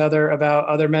with each other about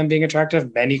other men being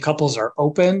attractive. Many couples are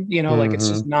open, you know, like it's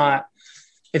just not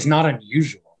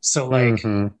unusual. So like,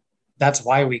 that's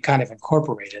why we kind of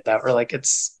incorporated that. We're like,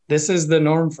 this is the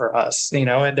norm for us, you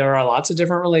know, and there are lots of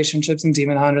different relationships in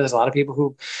Demon Hunter. There's a lot of people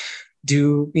who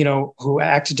do, you know, who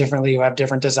act differently, who have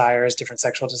different desires, different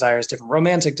sexual desires, different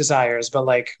romantic desires. But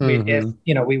like, if,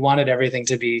 you know, we wanted everything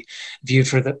to be viewed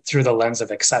through the lens of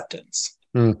acceptance.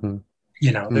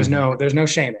 You know, there's no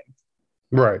shaming.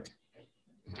 Right.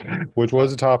 which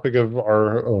was a topic of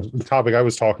our topic I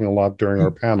was talking a lot during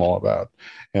our panel about,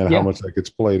 and how much that gets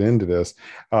played into this.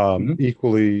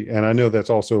 Equally, and I know that's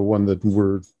also one that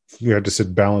we have to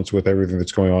sit balance with everything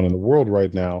that's going on in the world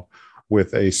right now,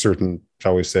 with a certain,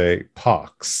 shall we say,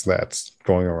 pox that's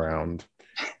going around,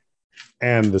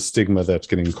 and the stigma that's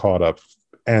getting caught up,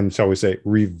 and shall we say,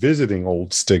 revisiting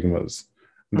old stigmas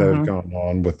that have gone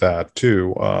on with that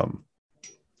too.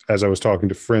 As I was talking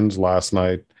to friends last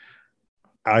night,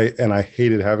 I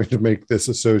hated having to make this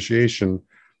association.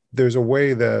 There's a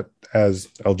way that as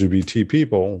LGBT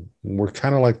people, we're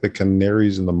kind of like the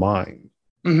canaries in the mine.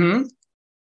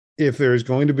 If there's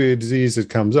going to be a disease that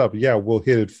comes up, we'll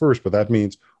hit it first, but that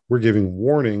means we're giving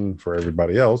warning for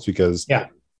everybody else, because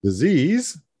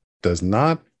disease does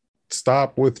not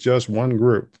stop with just one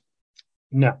group.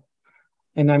 No.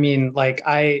 And I mean, like,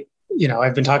 I've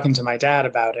been talking to my dad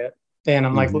about it, and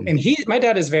I'm like, and my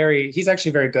dad is he's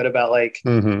actually very good about, like,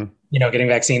 getting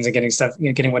vaccines and getting stuff,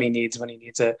 getting what he needs when he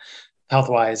needs it health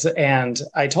wise. And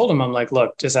I told him, I'm like,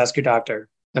 look, just ask your doctor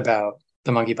about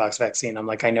the monkeypox vaccine. I'm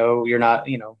like, I know you're not,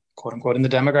 quote unquote, in the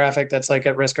demographic that's like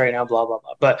at risk right now, blah, blah,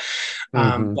 blah. But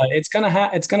it's going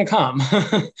to come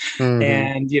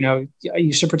and,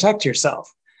 you should protect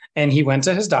yourself. And he went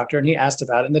to his doctor and he asked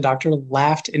about it, and the doctor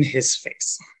laughed in his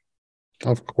face.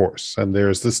 Of course. And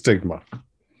there's the stigma.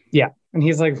 Yeah. And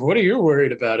he's like, what are you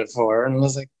worried about it for? And I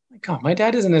was like, God, my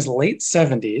dad is in his late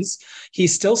 70s.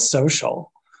 He's still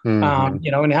social. And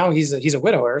now he's a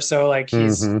widower. So, like,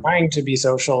 he's trying to be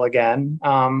social again.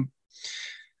 I'm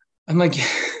like,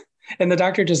 and the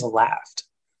doctor just laughed.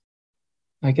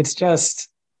 Like, it's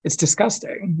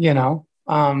disgusting,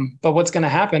 but what's going to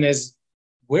happen is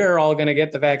we're all going to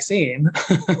get the vaccine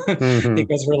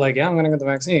because we're like, I'm going to get the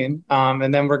vaccine.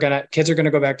 And then kids are going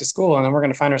to go back to school, and then we're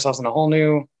going to find ourselves in a whole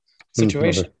new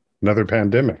situation. Another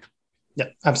pandemic. Yeah,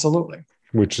 absolutely.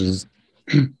 Which is,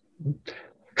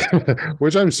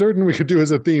 which I'm certain we could do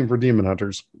as a theme for Demon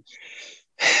Hunters.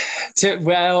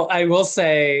 Well, I will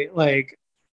say, like,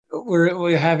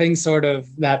 we're having sort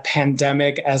of that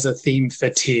pandemic as a theme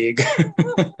fatigue.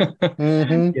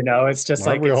 It's just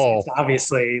like, it's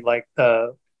obviously like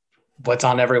what's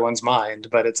on everyone's mind,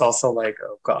 but it's also like,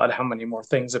 oh God, how many more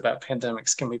things about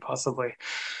pandemics can we possibly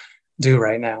do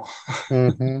right now?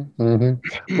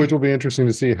 Which will be interesting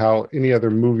to see how any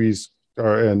other movies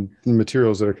and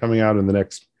materials that are coming out in the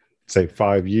next, say,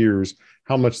 5 years,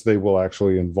 how much they will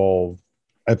actually involve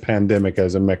a pandemic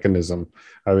as a mechanism.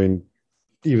 I mean,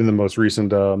 even the most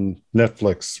recent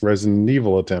Netflix Resident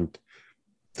Evil attempt,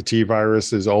 the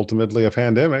T-virus is ultimately a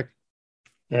pandemic.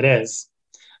 It is.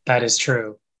 That is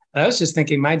true. I was just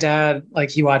thinking, my dad, like,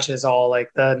 he watches all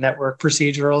like the network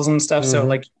procedurals and stuff. So,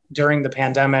 like, during the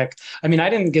pandemic, I mean, I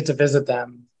didn't get to visit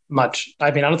them much.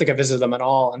 I mean, I don't think I visited them at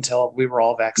all until we were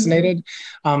all vaccinated.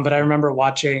 But I remember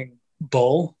watching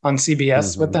Bull on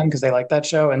CBS with them because they like that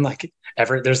show. And like,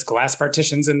 there's glass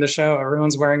partitions in the show.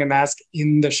 Everyone's wearing a mask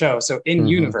in the show. So in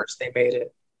universe, they made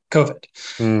it COVID.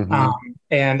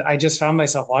 And I just found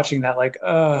myself watching that, like,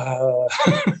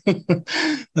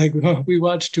 like, we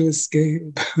watched to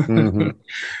escape.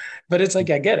 But it's like,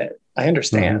 I get it. I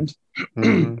understand.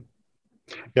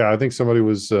 Yeah, I think somebody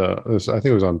was, I think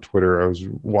it was on Twitter. I was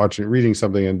reading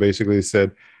something, and basically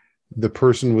said the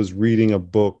person was reading a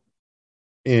book,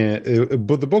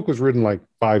 but the book was written like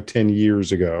 5-10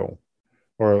 years ago,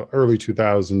 or early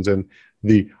 2000s, and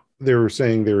they were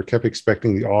saying they kept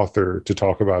expecting the author to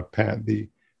talk about the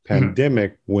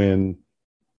pandemic when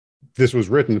this was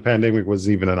written. The pandemic was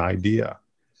even an idea,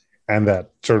 and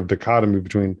that sort of dichotomy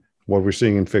between what we're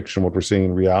seeing in fiction, what we're seeing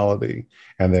in reality,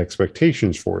 and the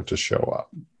expectations for it to show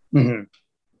up.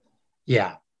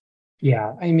 Yeah.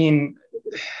 I mean,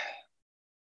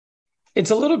 it's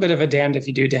a little bit of a damned if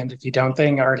you do, damned if you don't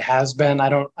thing, or it has been. I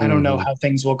don't know how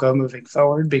things will go moving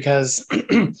forward, because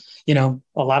a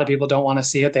lot of people don't want to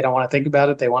see it. They don't want to think about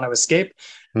it. They want to escape.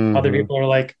 Other people are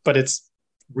like, but it's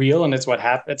real, and it's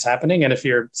it's happening. And if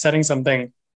you're setting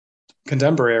something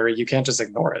contemporary, you can't just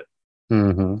ignore it.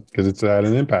 Because it's had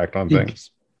an impact on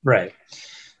things. Right.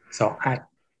 So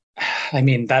I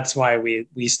mean, that's why we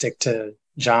stick to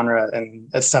genre and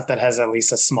stuff that has at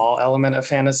least a small element of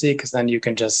fantasy, because then you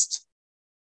can just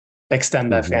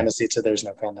extend that fantasy to there's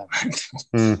no pandemic.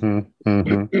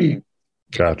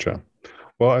 Gotcha.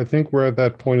 Well, I think we're at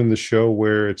that point in the show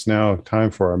where it's now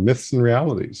time for our myths and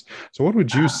realities. So what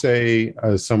would you say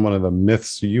as someone of the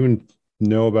myths you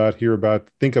know about, hear about,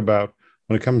 think about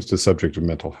when it comes to the subject of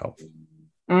mental health?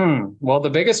 Well, the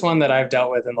biggest one that I've dealt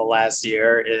with in the last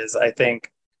year is, I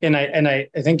think, and I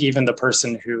think even the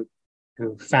person who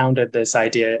founded this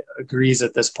idea agrees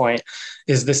at this point,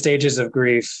 is the stages of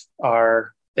grief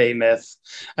are a myth.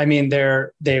 I mean,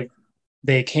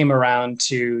 they came around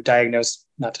to diagnose,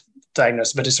 not to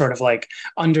diagnose, but to sort of like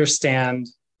understand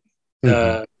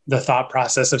the thought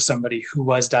process of somebody who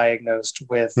was diagnosed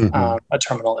with a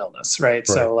terminal illness, right?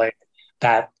 So like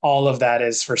that, all of that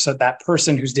is for that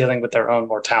person who's dealing with their own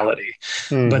mortality,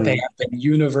 but they have been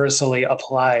universally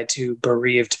applied to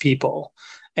bereaved people.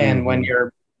 And when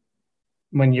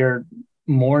you're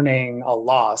mourning a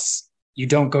loss, you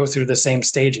don't go through the same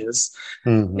stages,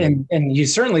 and you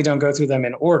certainly don't go through them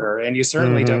in order, and you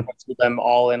certainly don't go through them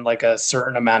all in like a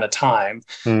certain amount of time.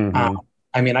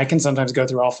 I mean, I can sometimes go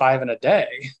through all 5 in a day,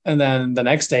 and then the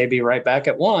next day be right back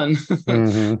at 1.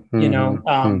 You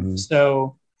know,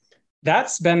 so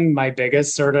that's been my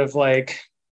biggest sort of like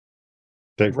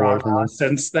rah-rah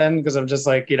since then, because I'm just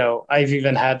like, you know, I've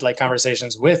even had like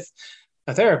conversations with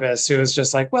a therapist who was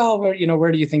just like, well,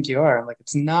 where do you think you are? I'm like,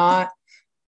 it's not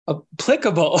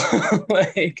applicable.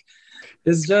 Like,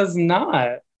 it's just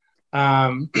not.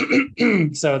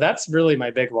 So that's really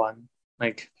my big one.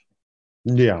 Like,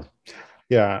 yeah.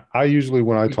 I usually,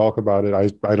 when I talk about it,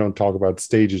 I don't talk about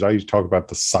stages. I usually talk about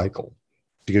the cycle,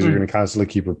 because you're going to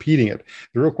constantly keep repeating it.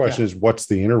 The real question is, what's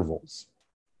the intervals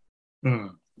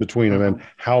between them, and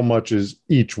how much is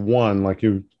each one? Like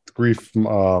grief,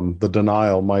 the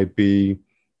denial might be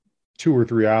 2 or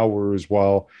 3 hours,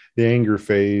 while the anger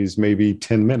phase may be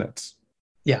 10 minutes.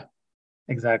 Yeah,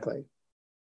 exactly.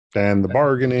 And the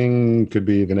bargaining could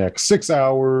be the next 6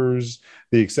 hours.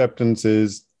 The acceptance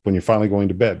is when you're finally going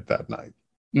to bed that night.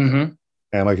 And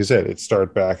like I said, it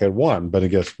starts back at 1, but I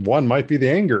guess 1 might be the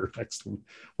anger next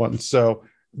one. So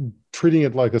treating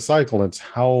it like a cycle, it's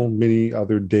how many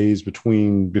other days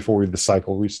before the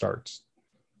cycle restarts.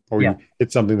 Or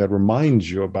it's something that reminds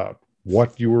you about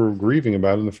what you were grieving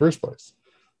about in the first place.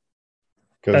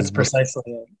 That's precisely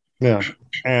it. Yeah.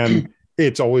 And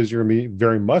it's always, you're going to be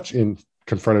very much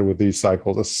confronted with these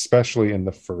cycles, especially in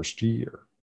the first year.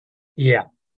 Yeah.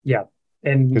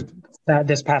 And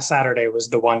this past Saturday was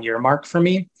the 1-year mark for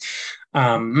me.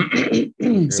 So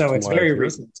it's very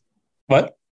recent.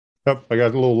 What? Oh, I got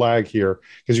a little lag here,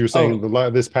 because you were saying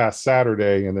this past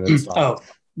Saturday, and then it stopped.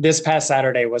 This past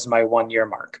Saturday was my 1-year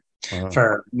mark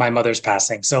for my mother's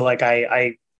passing. So like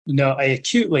I know, I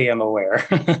acutely am aware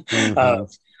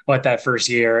of what that first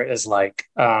year is like,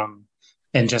 and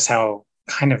just how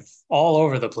kind of all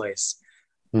over the place.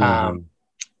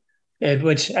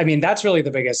 Which, I mean, that's really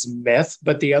the biggest myth.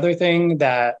 But the other thing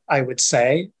that I would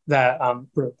say that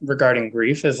regarding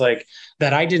grief is like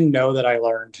that I didn't know that I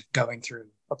learned going through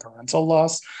a parental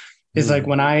loss is like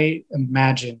when I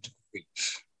imagined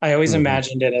grief, I always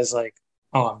imagined it as like,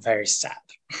 oh, I'm very sad.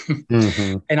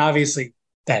 And obviously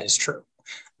that is true.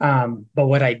 But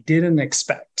what I didn't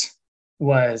expect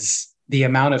was the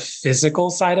amount of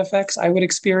physical side effects I would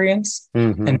experience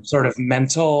and sort of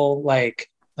mental, like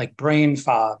brain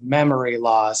fog, memory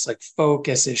loss, like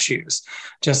focus issues,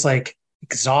 just like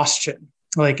exhaustion.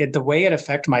 Like the way it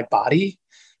affected my body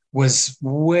was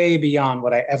way beyond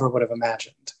what I ever would have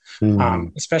imagined,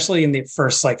 especially in the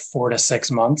first like 4 to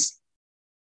 6 months.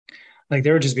 Like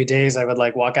there would just be days I would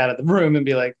like walk out of the room and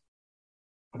be like,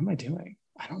 what am I doing?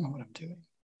 I don't know what I'm doing.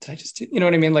 Did I just do, you know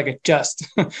what I mean? Like it just,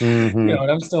 you know,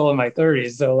 and I'm still in my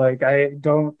 30s. So like, I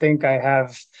don't think I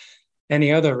have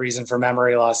any other reason for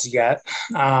memory loss yet.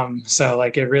 So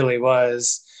like, it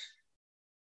was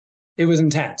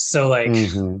intense. So like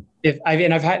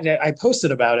I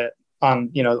posted about it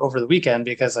on, you know, over the weekend,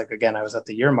 because like, again, I was at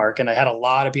the year mark and I had a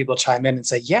lot of people chime in and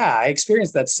say, yeah, I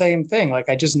experienced that same thing. Like,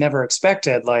 I just never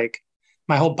expected like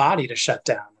my whole body to shut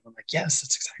down. And I'm like, yes,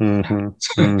 that's exactly what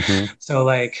happened. So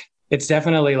like, it's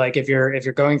definitely like, if you're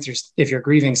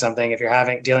grieving something, if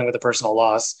you're dealing with a personal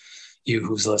loss, you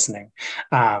who's listening,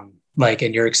 like,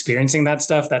 and you're experiencing that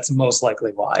stuff, that's most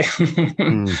likely why.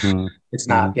 It's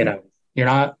not, you know, you're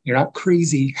not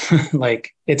crazy.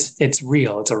 Like it's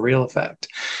real. It's a real effect.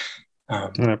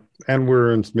 And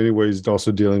we're in many ways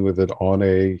also dealing with it on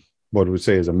what we would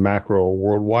say is a macro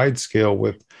worldwide scale,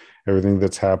 with everything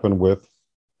that's happened with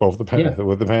both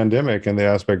with the pandemic and the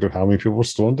aspect of how many people are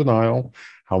still in denial,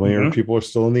 how many people are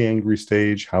still in the angry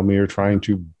stage, how many are trying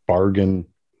to bargain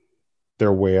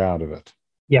their way out of it.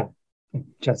 Yeah.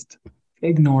 Just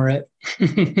ignore it.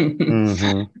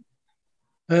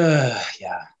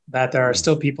 That there are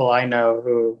still people I know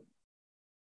who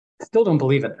still don't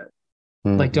believe in it.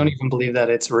 Like, don't even believe that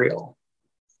it's real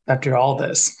after all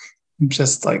this. I'm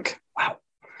just like, wow.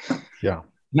 Yeah.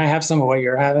 Can I have some of what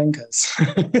you're having? Because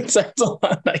it sounds a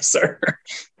lot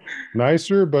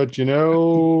nicer, but you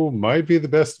know, might be the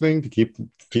best thing to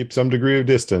keep some degree of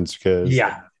distance, because you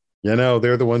know,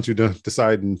 they're the ones who don't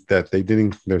decide that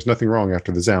there's nothing wrong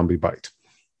after the zombie bite.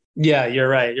 Yeah, you're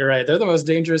right. You're right. They're the most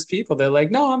dangerous people. They're like,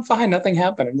 no, I'm fine. Nothing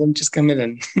happened. And then just come in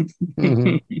and,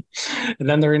 and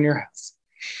then they're in your house.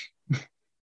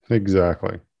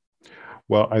 Exactly.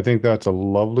 Well, I think that's a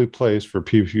lovely place for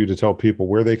you to tell people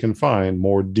where they can find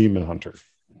more Demon Hunter.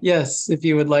 Yes, if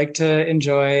you would like to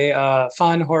enjoy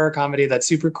fun horror comedy that's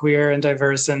super queer and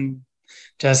diverse and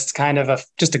just kind of a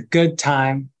good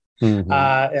time.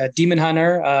 Demon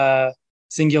Hunter,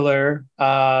 singular,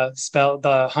 spelled,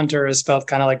 the hunter is spelled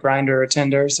kind of like grinder or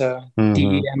Tinder, so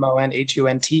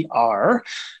DEMONHUNTR.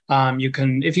 You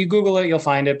can, if you Google it, you'll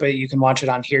find it, but you can watch it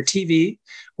on Here TV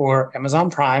or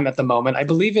Amazon Prime at the moment. I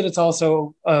believe it's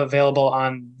also available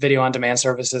on video on demand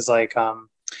services like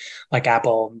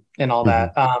Apple and all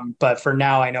that. But for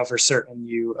now, I know for certain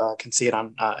you can see it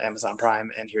on Amazon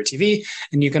Prime and Here TV.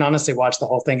 And you can honestly watch the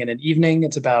whole thing in an evening.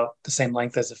 It's about the same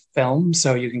length as a film.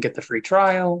 So you can get the free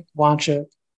trial, watch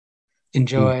it,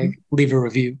 enjoy, leave a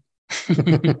review.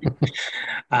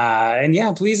 And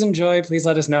yeah, please enjoy. Please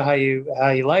let us know how you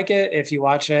like it. If you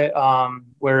watch it,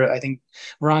 I think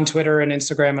we're on Twitter and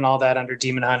Instagram and all that under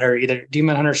Demon Hunter, either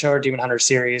Demon Hunter Show or Demon Hunter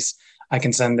Series. I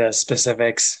can send the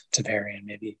specifics to Perry, and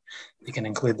maybe you can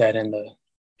include that in the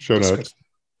show notes.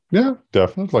 Yeah,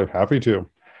 definitely. Happy to.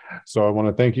 So I want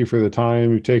to thank you for the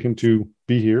time you've taken to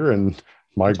be here and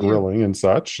my grilling and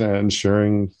such, and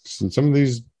sharing some of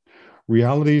these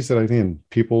realities that I think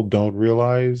people don't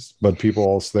realize, but people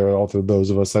also those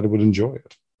of us that would enjoy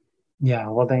it. Yeah,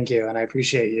 well, thank you. And I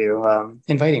appreciate you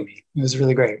inviting me. It was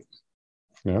really great.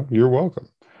 Yeah, you're welcome.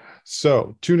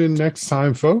 So tune in next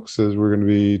time, folks, as we're going to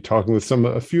be talking with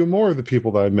a few more of the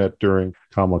people that I met during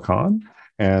Comic-Con,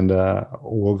 and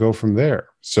we'll go from there.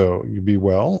 So you be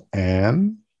well,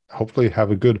 and hopefully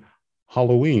have a good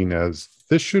Halloween, as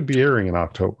this should be airing in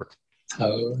October.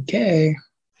 Okay.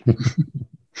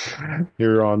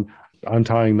 Here on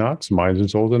Untying Knots, Minds and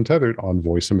Souls Untethered on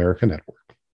Voice America Network.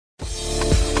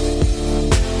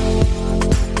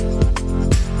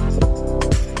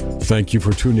 Thank you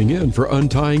for tuning in for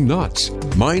Untying Knots,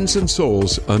 Minds and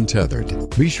Souls Untethered.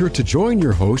 Be sure to join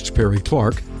your host, Perry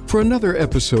Clark, for another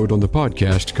episode on the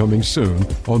podcast coming soon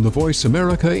on the Voice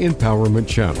America Empowerment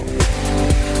Channel.